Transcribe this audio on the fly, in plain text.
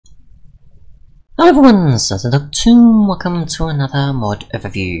Hello everyone, Doctor, welcome to another mod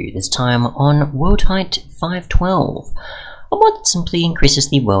overview, this time on world height 512. A mod that simply increases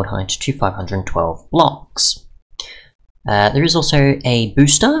the world height to 512 blocks. There is also a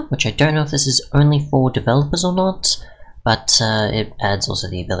booster, which I don't know if this is only for developers or not, but it adds also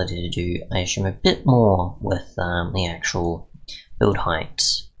the ability to do, I assume, a bit more with the actual build height.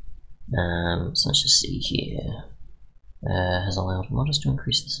 So let's just see here. Has allowed modders to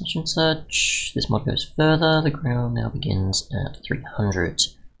increase the session search. This mod goes further. The ground now begins at 300.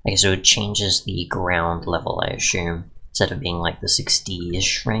 I guess it changes the ground level, I assume, instead of being like the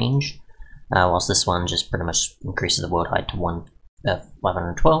 60-ish range. Whilst this one just pretty much increases the world height to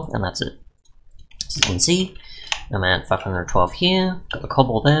 512, and that's it. As you can see, I'm at 512 here. Got the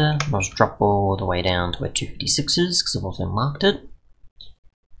cobble there. I'll just drop all the way down to where 256 is because I've also marked it.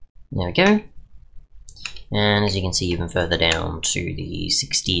 There we go. And as you can see, even further down to the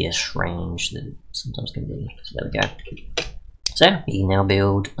 60-ish range that sometimes can be. So there we go. So you can now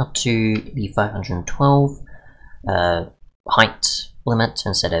build up to the 512 height limit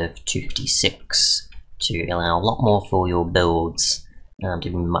instead of 256 to allow a lot more for your builds to be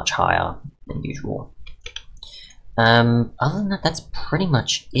much higher than usual. Other than that, that's pretty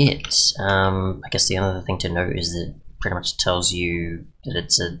much it. I guess the other thing to note is that pretty much tells you that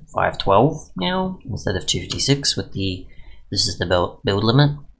it's a 512 now instead of 256 with the this is the build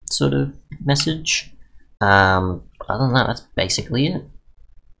limit sort of message. Other than that, that's basically it.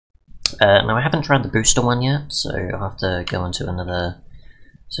 Now I haven't tried the booster one yet, so I'll have to go into another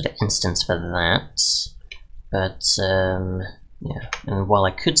sort of instance for that. But yeah, and while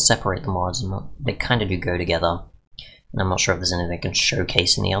I could separate the mods, they kind of do go together. And I'm not sure if there's anything I can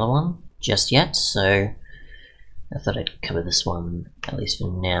showcase in the other one just yet, so I thought I'd cover this one, at least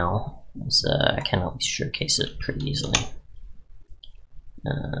for now, as I can at least showcase it pretty easily.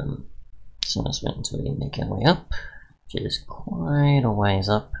 So let's wait until we make our way up, which is quite a ways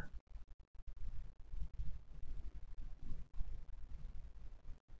up.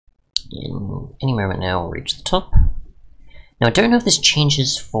 In any moment now we'll reach the top. Now I don't know if this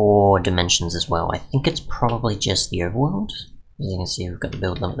changes for dimensions as well. I think it's probably just the overworld. As you can see, we've got the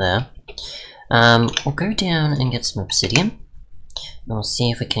build limit there. We'll go down and get some obsidian, and we'll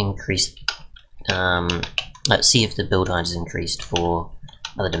see if we can increase, let's see if the build height is increased for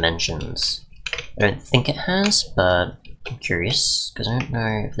other dimensions. I don't think it has, but I'm curious, because I don't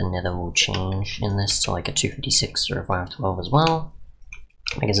know if the nether will change in this to like a 256 or a 512 as well.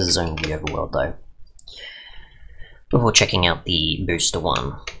 I guess it's only the overworld though. Before checking out the booster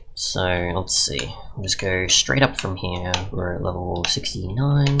one. So let's see, we'll just go straight up from here. We're at level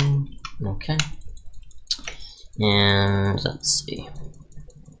 69. Okay, and let's see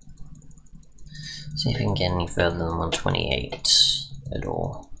if we can get any further than 128 at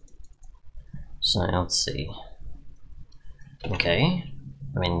all. So let's see. Okay,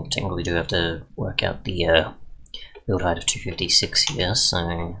 I mean technically we do have to work out the build height of 256 here,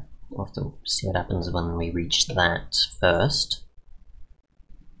 so we'll have to see what happens when we reach that first.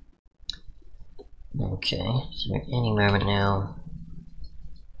 Okay, so any moment now.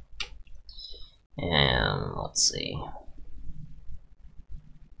 And let's see.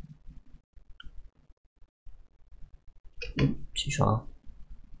 Ooh, too far.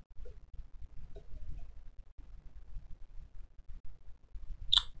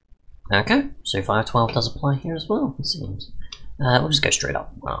 Okay, so 512 does apply here as well, it seems. We'll just go straight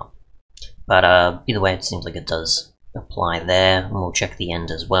up. Wow. But either way, it seems like it does apply there, and we'll check the end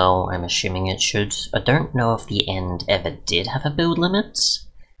as well. I'm assuming it should. I don't know if the end ever did have a build limit,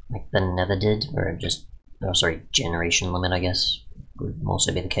 like the nether did, or just, oh sorry, generation limit I guess, would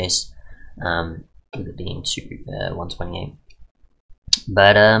also be the case, with it being to 128.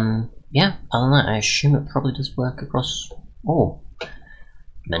 But yeah, other than that, I assume it probably does work across all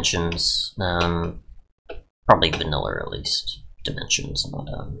dimensions, probably vanilla at least, dimensions, not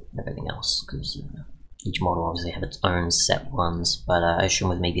everything else, because each model obviously have its own set ones, but I assume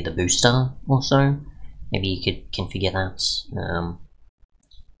with maybe the booster also, maybe you could configure that.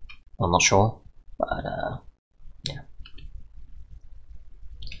 I'm not sure, but yeah.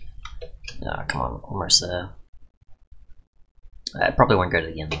 Come on, almost there. I probably won't go to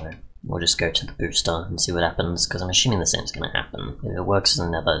the end though. We'll just go to the booster and see what happens, because I'm assuming the same's going to happen. If it works as a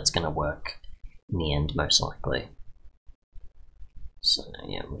nether, it's going to work in the end, most likely. So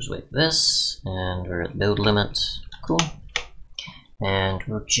yeah, we'll just wait for this, and we're at build limit. Cool. And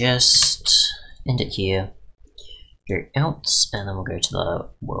we'll just end it here. Go out, and then we'll go to the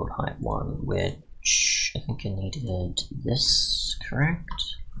world height one, which I think I needed this, correct?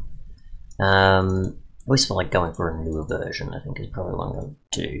 always feel like going for a newer version, I think is probably what I'm going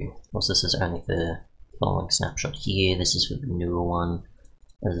to do. Also, this is only for the following snapshot here, this is for the newer one,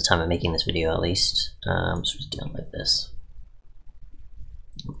 at the time of making this video at least. So just download this.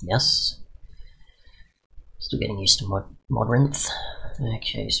 Yes. Still getting used to Modrinth.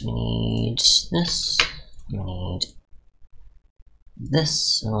 Okay, so we need this, we need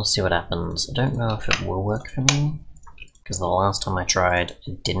this, and we'll see what happens. I don't know if it will work for me, because the last time I tried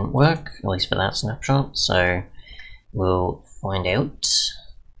it didn't work, at least for that snapshot, so we'll find out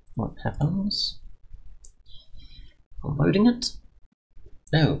what happens. I'm loading it.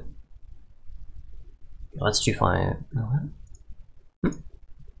 No. Oh, that's too far.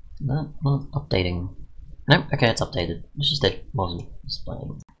 Not updating. Nope, okay, it's updated. It's just that it wasn't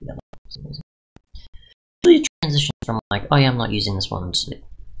displaying the other. Really transition from like, oh yeah, I'm not using this one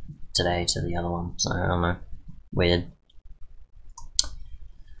today to the other one, so I don't know. Weird.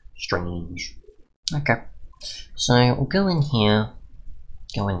 Strange. Okay. So we'll go in here.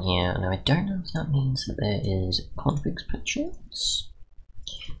 Now I don't know if that means that there is configs per chance.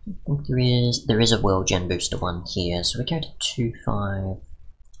 I think there is a world gen booster one here, so we go to 2.5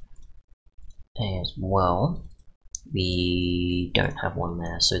 as well. We don't have one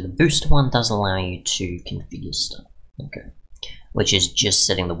there, so the booster one does allow you to configure stuff. Okay. Which is just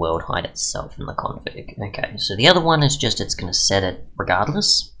setting the world height itself in the config. Okay, so the other one is just it's going to set it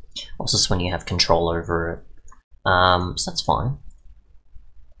regardless. Also, it's when you have control over it. So that's fine.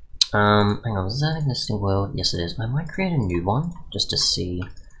 Hang on, is that an existing world? Yes, it is. I might create a new one just to see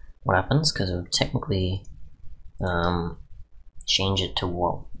what happens, because it would technically change it to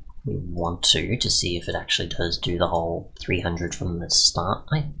what we want to see if it actually does do the whole 300 from the start,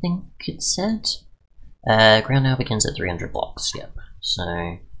 I think it said. Ground now begins at 300 blocks, yep.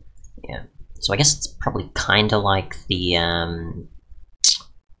 So, yeah. So I guess it's probably kind of like the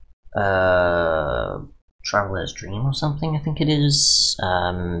Traveler's Dream or something, I think it is.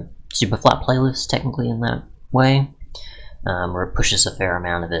 Super flat playlist, technically, in that way. Where it pushes a fair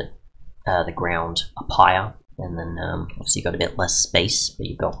amount of it, the ground up higher, and then obviously you got a bit less space, but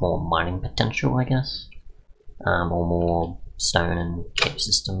you've got more mining potential, I guess. Or more stone and cave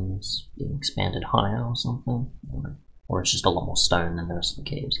systems being expanded higher or something. Or it's just a lot more stone than the rest of the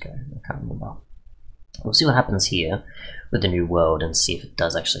caves go, I can't remember. We'll see what happens here with the new world and see if it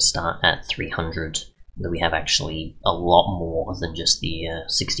does actually start at 300, that we have actually a lot more than just the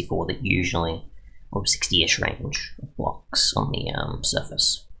 64 that usually, or 60-ish range of blocks on the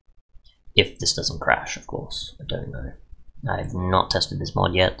surface. If this doesn't crash, of course. I don't know. I've not tested this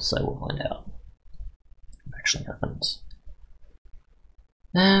mod yet, so we'll find out what actually happens.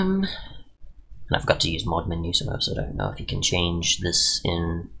 And I forgot to use mod menu, so I also don't know if you can change this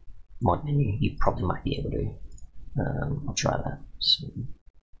in mod menu. You probably might be able to. I'll try that. So,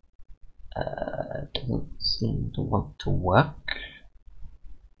 doesn't seem to want to work.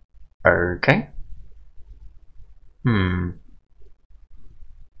 Okay.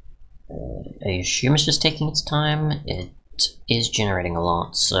 I assume it's just taking its time. It is generating a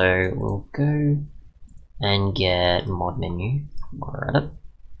lot, so we'll go and get mod menu. More at it.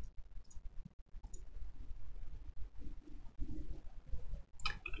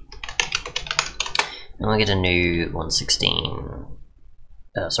 And we'll get a new 116.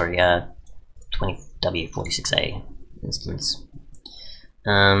 Sorry, 20W46A instance.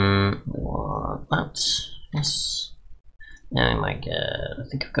 We want that. Yes. Now we might get. I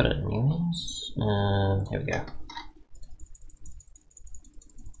think I've got it in news. Here we go.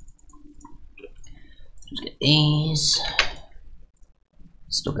 Just get these.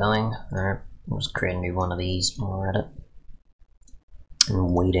 Still going. Alright, we'll just create a new one of these while we're at it.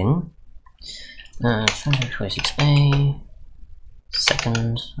 And waiting. 226A.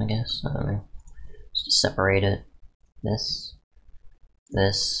 Second, I guess. I don't know. Just to separate it. This.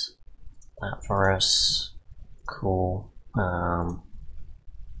 That for us. Cool. I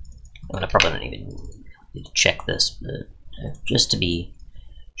probably don't even need to check this, but just to be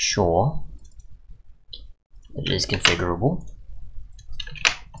sure that it is configurable.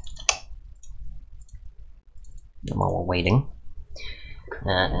 While we're waiting,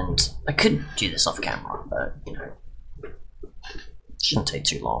 and I could do this off camera, but you know, it shouldn't take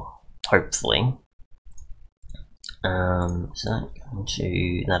too long. Hopefully, so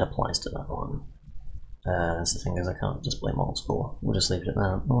that applies to that one. That's the thing, is I can't display multiple. We'll just leave it at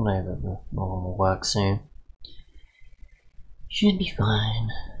that. We'll know that the other one will work soon. Should be fine.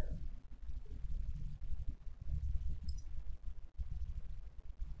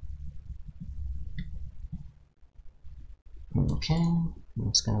 Okay,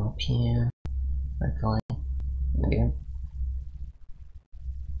 let's go up here. Hopefully. There we go.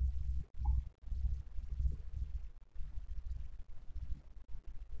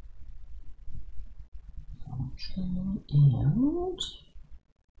 And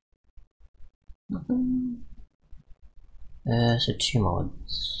nothing. So 2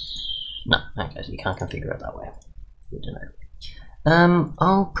 mods. No, okay, so you can't configure it that way. Good to know.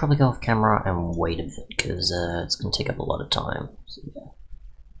 I'll probably go off camera and wait a bit because it's going to take up a lot of time. So yeah,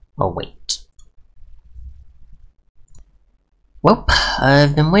 I'll wait. Well,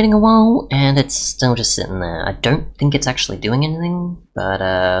 I've been waiting a while and it's still just sitting there. I don't think it's actually doing anything, but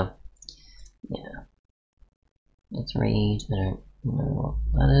yeah. Let's read. I don't know what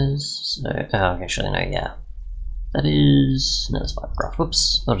that is. So, actually, no, yeah. That is. No, that's 5 graph.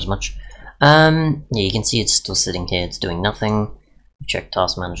 Whoops, not as much. Yeah, you can see it's still sitting here, it's doing nothing. Check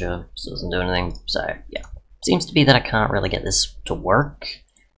task manager, still doesn't do anything. So, yeah. Seems to be that I can't really get this to work,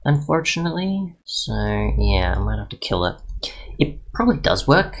 unfortunately. So, yeah, I might have to kill it. It probably does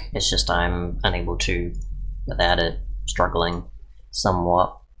work, it's just I'm unable to without it, struggling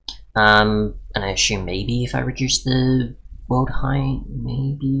somewhat. And I assume maybe if I reduce the world height,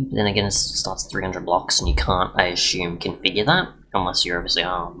 maybe, but then again it starts 300 blocks and you can't, I assume, configure that, unless you're obviously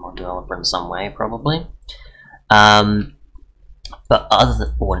a mod developer in some way, probably. But other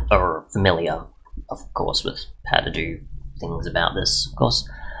than, or familiar, of course, with how to do things about this, of course.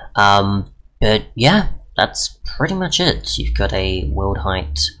 But yeah, that's pretty much it. You've got a world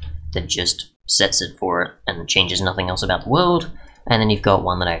height that just sets it for it and changes nothing else about the world, and then you've got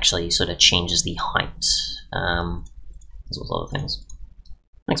one that actually sort of changes the height, as well as other things.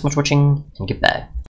 Thanks so much for watching, and goodbye.